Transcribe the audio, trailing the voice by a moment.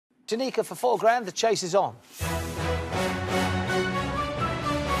Denika for £4 grand. The chase is on.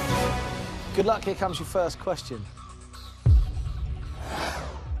 Good luck. Here comes your first question.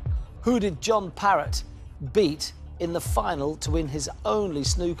 Who did John Parrott beat in the final to win his only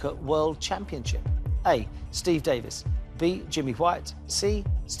snooker world championship? A. Steve Davis. B. Jimmy White. C.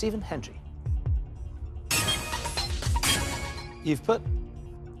 Stephen Hendry. You've put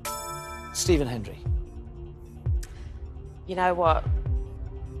Stephen Hendry. You know what?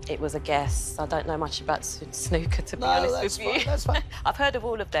 It was a guess. I don't know much about snooker, to be honest with you. Fine, that's fine. I've heard of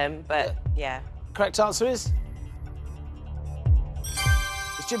all of them, but yeah. Correct answer is...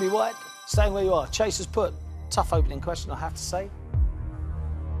 it's Jimmy White. Staying where you are. Chase has put. Tough opening question, I have to say.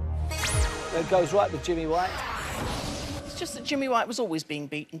 It goes right with Jimmy White. It's just that Jimmy White was always being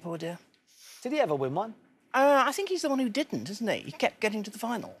beaten, poor dear. Did he ever win one? I think he's the one who didn't, isn't he? He kept getting to the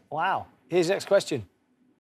final. Wow. Here's the next question.